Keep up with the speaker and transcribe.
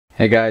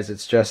Hey guys,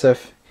 it's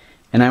Joseph,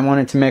 and I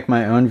wanted to make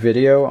my own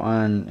video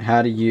on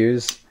how to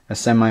use a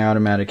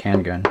semi-automatic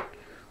handgun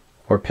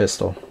or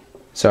pistol.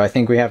 So I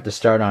think we have to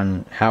start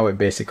on how it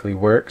basically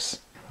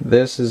works.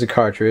 This is a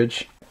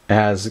cartridge. It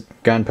has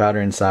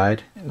gunpowder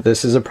inside.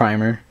 This is a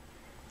primer,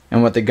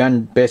 and what the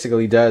gun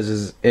basically does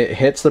is it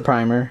hits the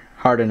primer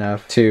hard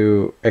enough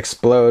to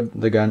explode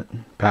the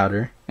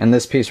gunpowder, and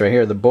this piece right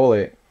here, the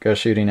bullet, goes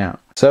shooting out.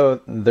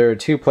 So there are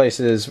two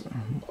places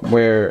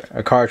where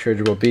a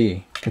cartridge will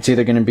be. It's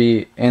either going to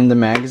be in the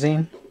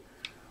magazine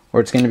or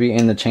it's going to be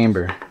in the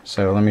chamber.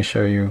 So let me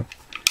show you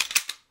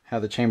how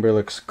the chamber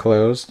looks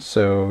closed.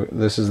 So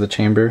this is the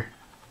chamber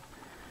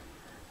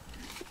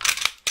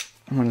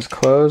when it's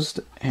closed,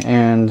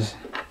 and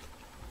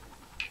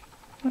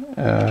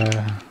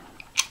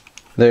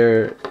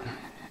there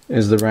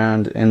is the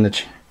round in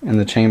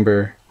the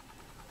chamber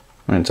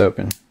when it's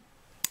open.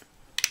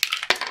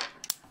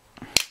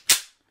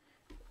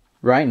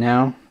 Right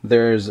now,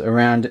 there's a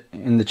round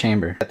in the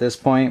chamber. At this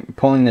point,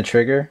 pulling the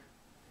trigger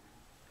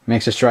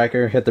makes a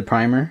striker hit the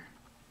primer.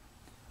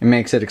 It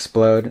makes it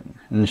explode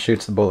and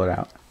shoots the bullet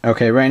out.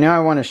 Okay, right now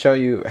I want to show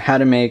you how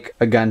to make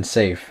a gun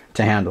safe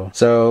to handle.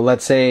 So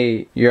let's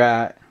say you're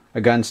at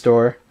a gun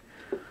store,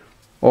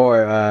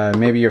 or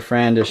maybe your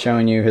friend is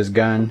showing you his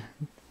gun.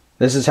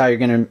 This is how you're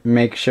going to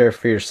make sure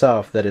for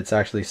yourself that it's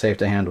actually safe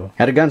to handle.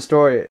 At a gun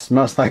store, it's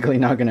most likely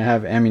not going to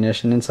have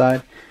ammunition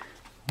inside.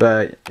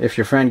 But if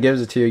your friend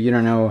gives it to you, you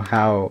don't know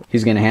how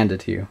he's going to hand it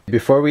to you.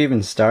 Before we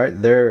even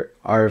start, there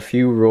are a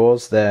few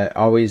rules that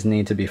always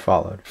need to be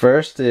followed.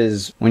 First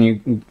is when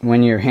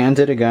you're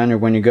handed a gun, or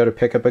when you go to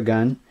pick up a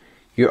gun,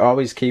 you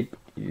always keep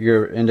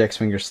your index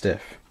finger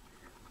stiff.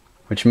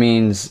 Which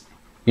means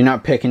you're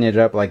not picking it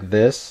up like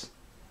this,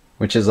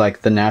 which is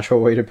like the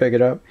natural way to pick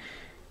it up.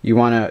 You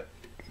want to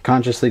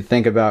consciously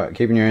think about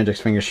keeping your index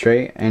finger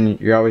straight, and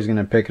you're always going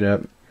to pick it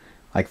up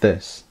like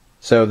this.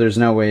 So there's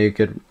no way you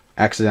could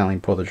accidentally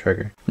pull the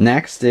trigger.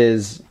 Next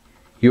is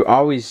you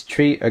always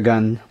treat a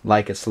gun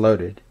like it's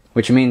loaded,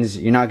 which means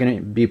you're not going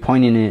to be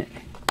pointing it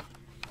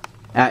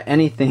at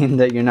anything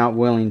that you're not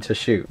willing to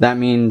shoot. That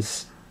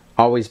means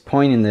always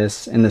pointing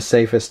this in the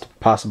safest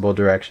possible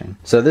direction.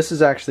 So this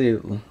is actually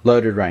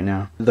loaded right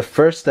now. The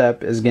first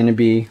step is going to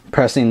be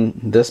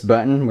pressing this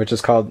button, which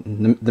is called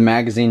the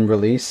magazine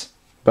release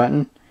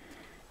button,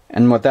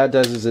 and what that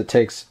does is it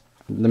takes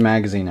the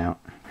magazine out.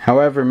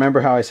 However,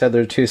 remember how I said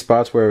there are two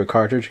spots where a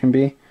cartridge can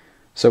be?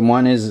 So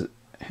one is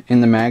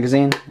in the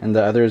magazine and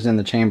the other is in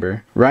the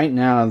chamber. Right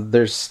now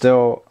there's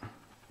still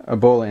a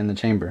bullet in the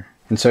chamber.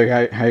 And so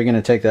how you're going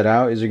to take that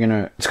out is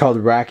it's called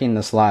racking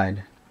the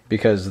slide,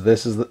 because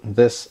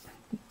this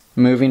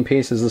moving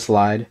piece is the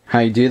slide. How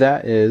you do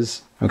that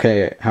is,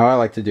 okay, how I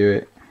like to do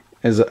it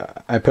is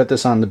I put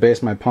this on the base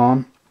of my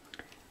palm.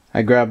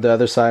 I grab the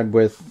other side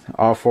with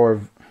all four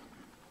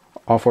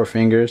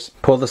fingers.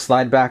 Pull the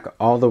slide back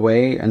all the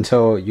way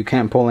until you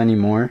can't pull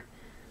anymore,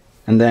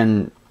 and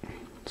then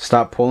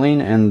stop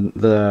pulling, and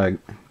the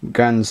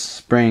gun's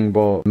spring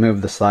will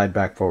move the slide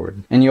back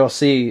forward. And you'll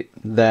see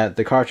that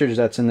the cartridge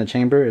that's in the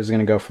chamber is going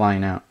to go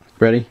flying out.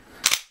 Ready?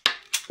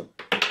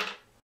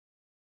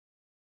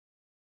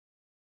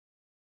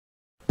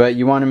 But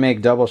you want to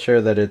make double sure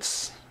that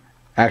it's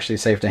actually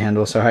safe to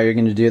handle. So how you're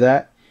going to do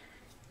that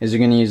is you're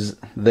going to use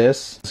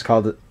this. It's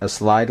called a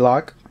slide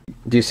lock.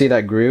 Do you see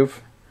that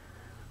groove?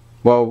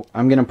 Well,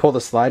 I'm going to pull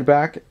the slide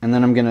back, and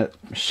then I'm going to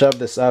shove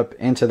this up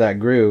into that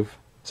groove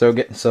so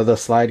the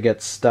slide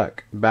gets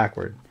stuck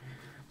backward.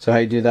 So how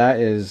you do that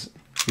is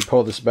you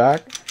pull this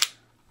back,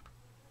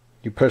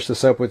 you push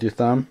this up with your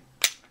thumb,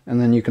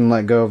 and then you can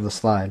let go of the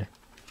slide.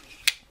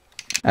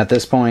 At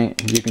this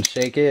point, you can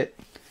shake it.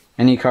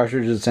 Any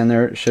cartridge that's in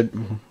there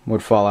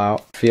would fall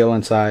out. Feel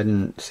inside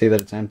and see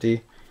that it's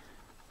empty.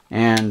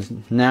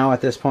 And now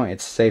at this point,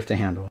 it's safe to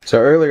handle. So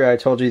earlier I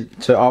told you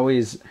to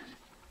always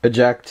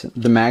eject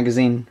the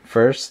magazine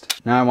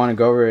first. Now I want to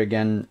go over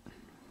again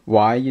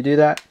why you do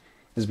that.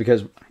 Is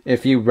because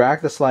if you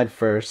rack the slide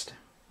first,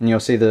 and you'll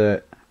see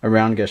a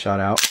round get shot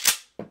out,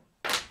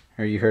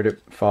 or you heard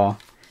it fall,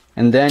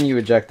 and then you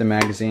eject the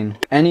magazine,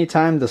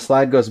 anytime the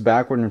slide goes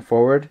backward and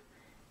forward,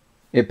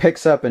 it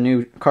picks up a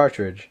new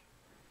cartridge.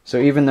 So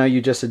even though you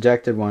just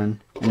ejected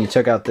one and you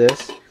took out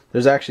this,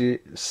 there's actually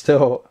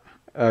still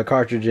a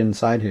cartridge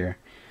inside here.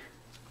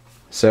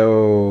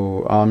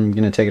 So I'm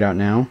going to take it out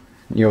now.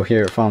 You'll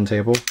hear it fall on the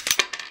table.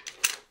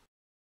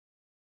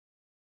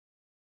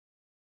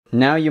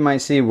 Now you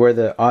might see where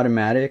the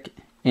automatic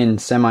in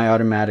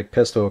semi-automatic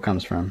pistol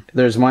comes from.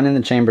 There's one in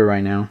the chamber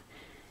right now,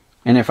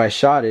 and if I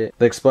shot it,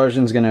 the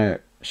explosion's going to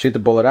shoot the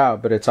bullet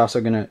out, but it's also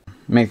going to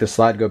make the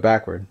slide go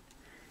backward.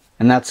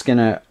 And that's going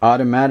to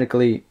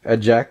automatically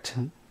eject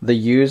the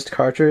used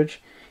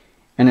cartridge,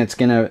 and it's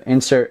going to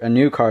insert a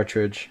new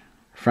cartridge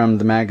from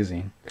the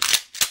magazine.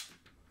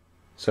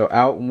 So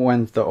out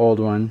went the old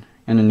one,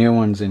 and a new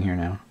one's in here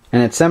now.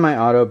 And it's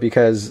semi-auto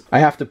because I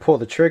have to pull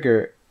the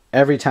trigger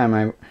every time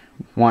I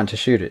want to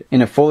shoot it.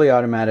 In a fully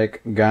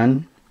automatic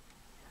gun,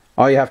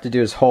 all you have to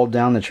do is hold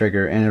down the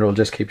trigger and it'll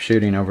just keep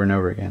shooting over and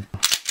over again.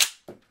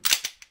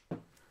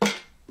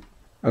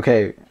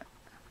 Okay,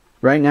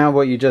 Right now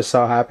what you just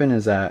saw happen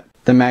is that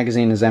the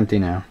magazine is empty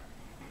now.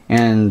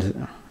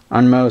 And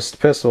on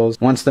most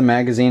pistols, once the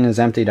magazine is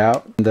emptied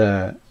out,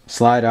 the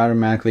slide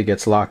automatically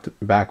gets locked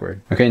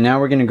backward. Okay, now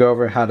we're going to go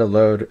over how to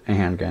load a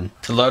handgun.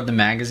 To load the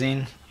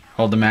magazine,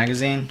 hold the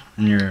magazine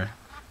in your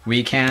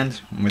weak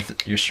hand.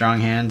 With your strong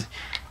hand,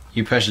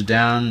 you push it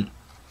down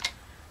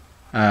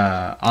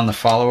on the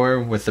follower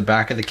with the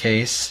back of the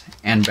case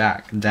and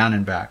back, down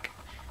and back.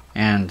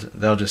 And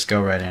they'll just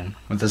go right in.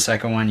 With the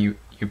second one, you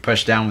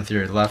push down with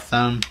your left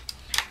thumb,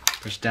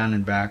 push down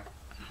and back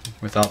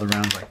with all the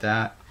rounds like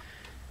that.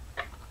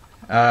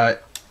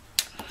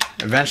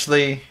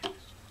 Eventually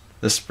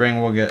the spring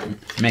will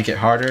make it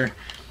harder,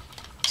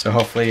 so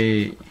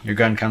hopefully your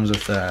gun comes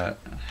with a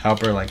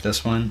helper like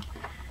this one,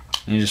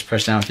 and you just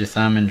push down with your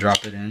thumb and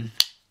drop it in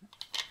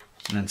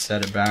and then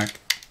set it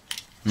back.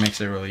 It makes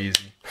it really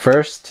easy.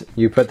 First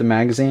you put the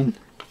magazine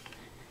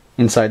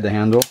inside the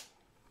handle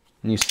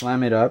and you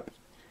slam it up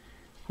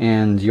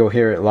and you'll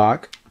hear it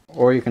lock,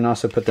 or you can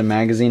also put the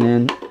magazine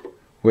in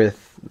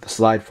with the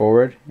slide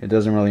forward. It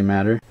doesn't really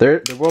matter.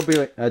 There will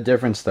be a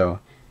difference though.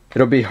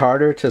 It'll be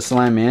harder to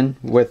slam in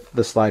with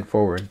the slide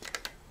forward.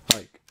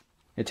 Like,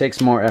 it takes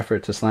more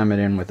effort to slam it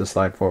in with the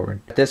slide forward.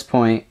 At this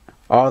point,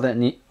 all that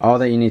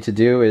you need to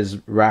do is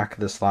rack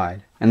the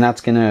slide, and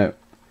that's gonna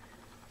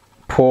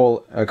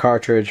pull a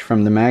cartridge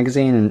from the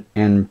magazine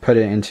and put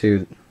it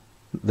into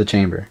the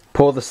chamber.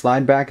 Pull the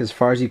slide back as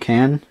far as you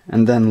can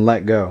and then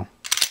let go.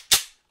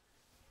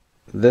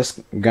 This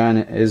gun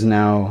is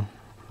now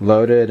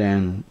loaded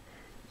and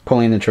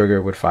pulling the trigger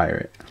would fire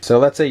it. So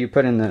let's say you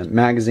put in the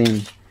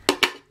magazine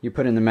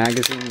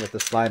with the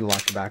slide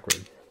locked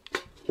backward.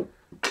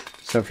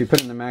 So if you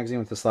put in the magazine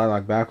with the slide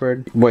locked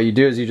backward, what you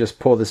do is you just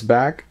pull this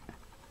back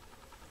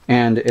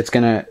and it's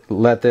gonna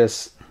let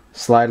this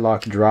slide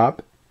lock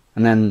drop,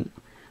 and then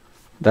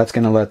that's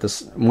gonna let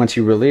this, once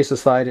you release the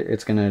slide,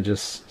 it's gonna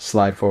just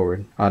slide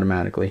forward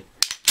automatically.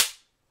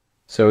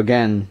 So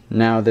again,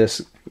 now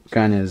this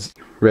gun is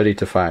ready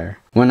to fire.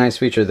 One nice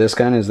feature of this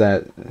gun is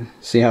that,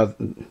 see how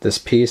this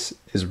piece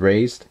is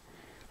raised?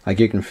 Like,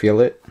 you can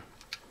feel it.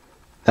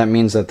 That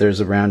means that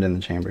there's a round in the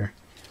chamber.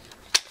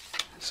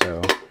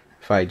 So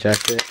if I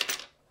eject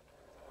it,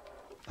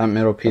 that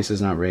middle piece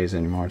is not raised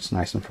anymore, it's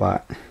nice and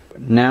flat.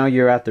 Now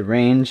you're at the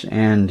range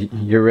and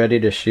you're ready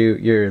to shoot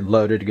your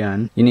loaded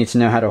gun. You need to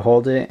know how to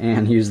hold it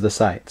and use the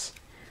sights.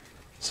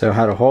 So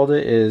how to hold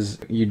it is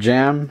you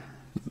jam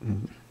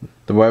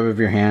the web of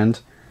your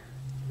hand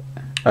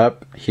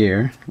up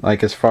here,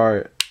 like as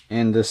far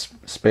in this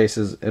space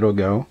as it'll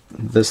go.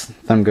 This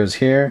thumb goes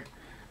here,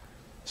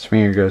 this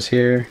finger goes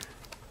here.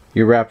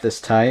 You wrap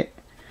this tight,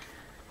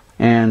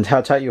 and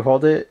how tight you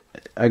hold it,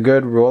 a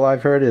good rule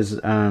I've heard is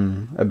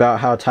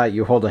about how tight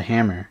you hold a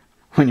hammer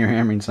when you're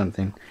hammering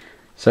something.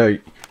 So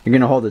you're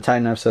gonna hold it tight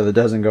enough so that it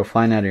doesn't go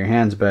flying out of your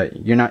hands, but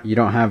you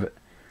don't have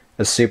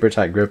a super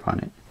tight grip on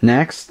it.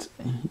 Next,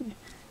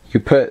 you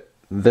put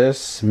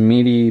this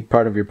meaty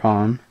part of your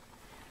palm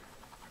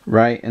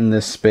right in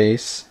this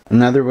space.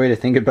 Another way to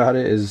think about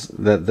it is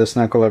that this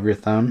knuckle of your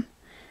thumb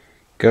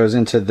goes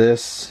into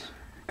this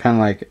kind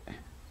of like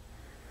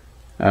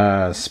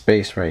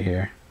space right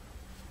here.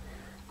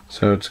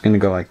 So it's gonna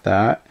go like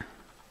that,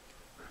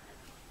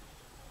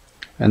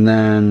 and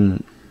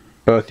then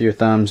both your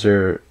thumbs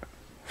are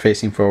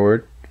facing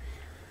forward.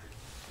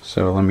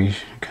 So let me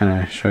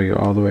kind of show you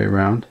all the way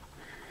around.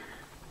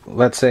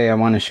 Let's say I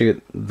want to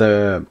shoot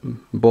the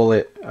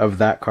bullet of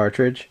that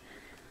cartridge.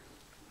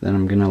 Then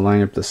I'm gonna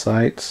line up the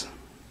sights,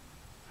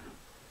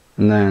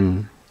 and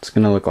then it's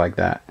gonna look like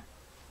that,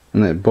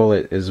 and the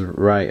bullet is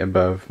right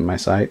above my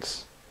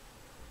sights.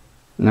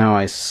 Now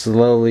I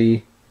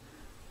slowly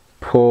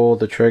pull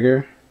the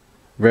trigger,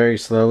 very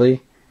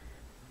slowly,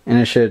 and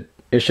it should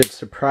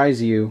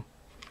surprise you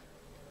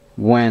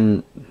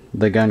when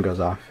the gun goes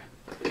off,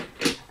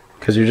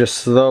 because you're just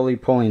slowly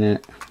pulling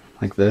it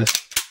like this.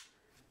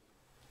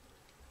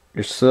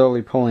 You're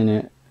slowly pulling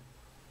it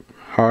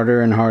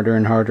harder and harder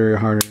and harder and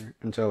harder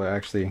until it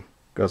actually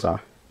goes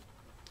off.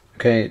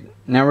 Okay,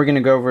 now we're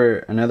gonna go over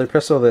another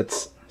pistol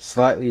that's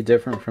slightly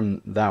different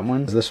from that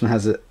one. This one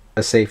has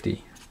a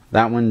safety.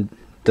 That one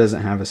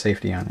doesn't have a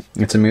safety on it.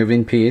 It's a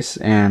moving piece,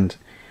 and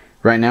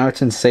right now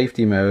it's in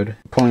safety mode.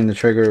 Pulling the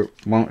trigger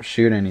won't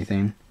shoot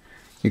anything.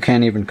 You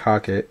can't even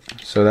cock it,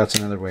 so that's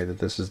another way that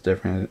this is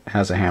different. It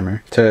has a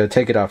hammer. To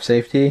take it off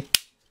safety,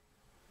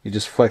 you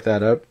just flick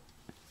that up,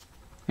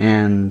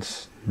 and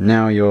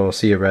now you'll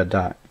see a red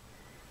dot.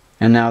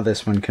 And now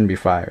this one can be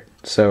fired.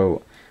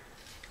 So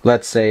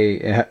let's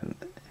say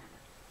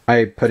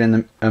I put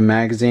in a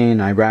magazine,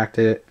 I racked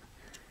it,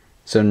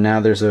 so now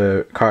there's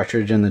a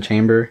cartridge in the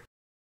chamber.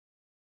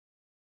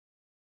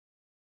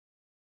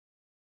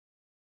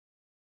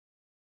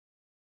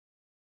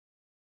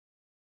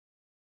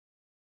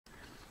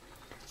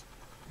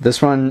 This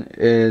one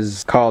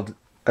is called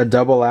a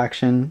double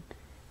action,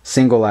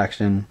 single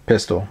action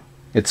pistol.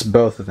 It's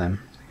both of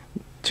them,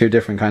 two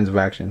different kinds of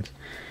actions.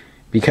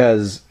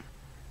 Because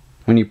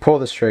when you pull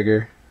this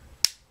trigger,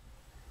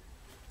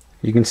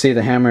 you can see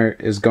the hammer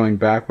is going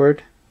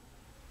backward,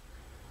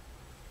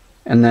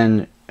 and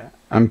then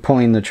I'm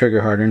pulling the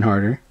trigger harder and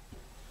harder,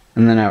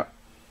 and then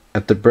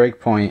at the break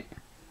point,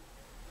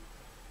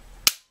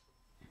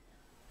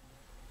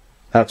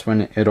 that's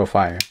when it'll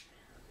fire.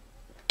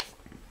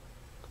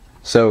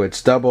 So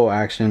it's double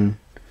action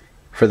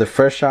for the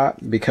first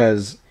shot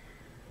because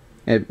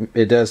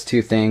it does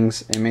two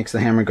things. It makes the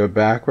hammer go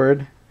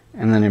backward,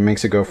 and then it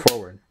makes it go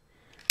forward.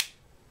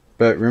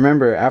 But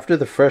remember, after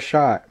the first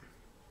shot,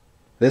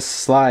 this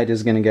slide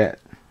is going to get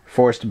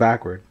forced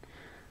backward.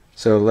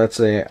 So let's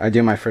say I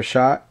do my first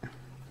shot,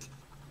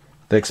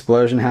 the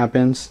explosion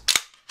happens,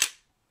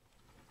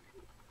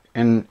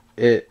 and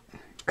it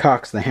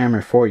cocks the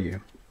hammer for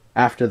you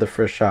after the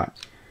first shot.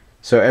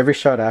 So every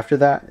shot after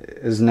that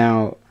is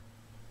now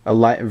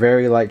a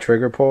very light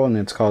trigger pull, and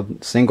it's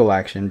called single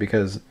action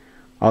because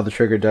all the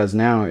trigger does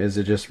now is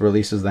it just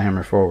releases the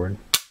hammer forward.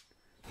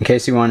 In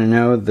case you want to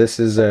know, this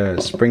is a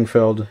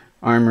Springfield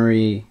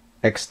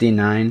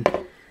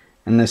XD-9,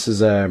 and this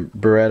is a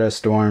Beretta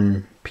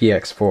Storm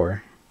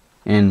Px4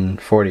 in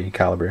 .40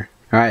 caliber.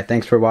 Alright,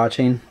 thanks for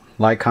watching.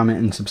 Like, comment,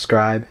 and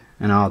subscribe,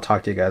 and I'll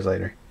talk to you guys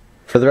later.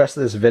 For the rest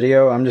of this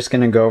video, I'm just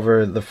going to go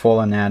over the full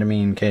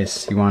anatomy in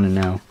case you want to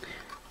know.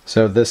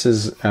 So this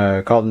is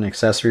called an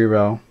accessory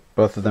rail.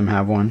 Both of them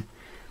have one.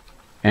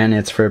 And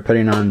it's for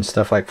putting on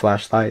stuff like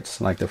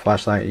flashlights, like the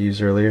flashlight I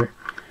used earlier.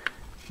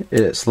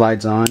 It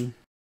slides on.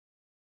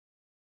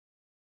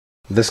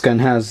 This gun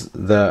has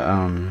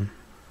the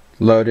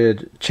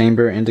loaded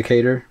chamber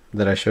indicator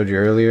that I showed you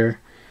earlier.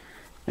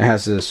 It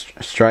has this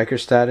striker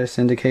status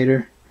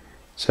indicator.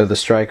 So the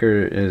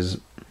striker is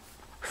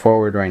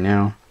forward right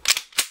now.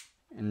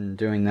 And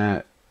doing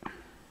that,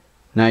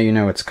 now you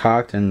know it's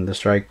cocked and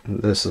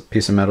this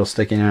piece of metal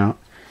sticking out.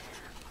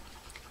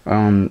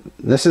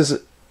 This is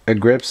a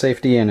grip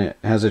safety and it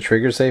has a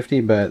trigger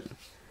safety, but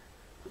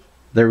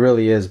there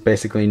really is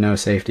basically no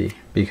safety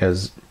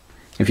because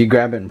if you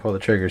grab it and pull the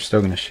trigger, it's still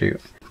going to shoot.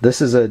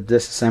 This is a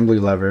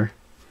disassembly lever,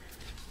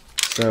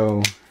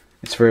 so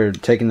it's for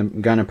taking the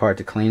gun apart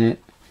to clean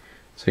it.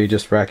 So you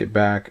just rack it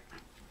back,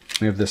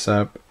 move this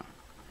up,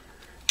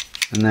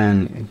 and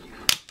then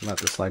let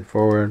this slide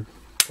forward,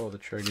 pull the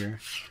trigger,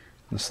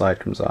 and the slide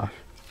comes off.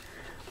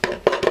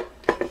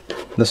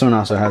 This one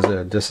also has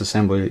a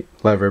disassembly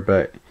lever,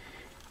 but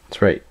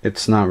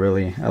it's not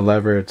really a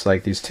lever, it's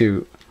like these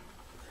two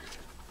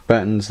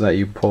buttons that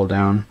you pull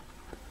down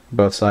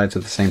both sides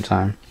at the same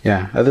time.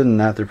 Yeah, other than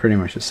that, they're pretty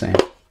much the same.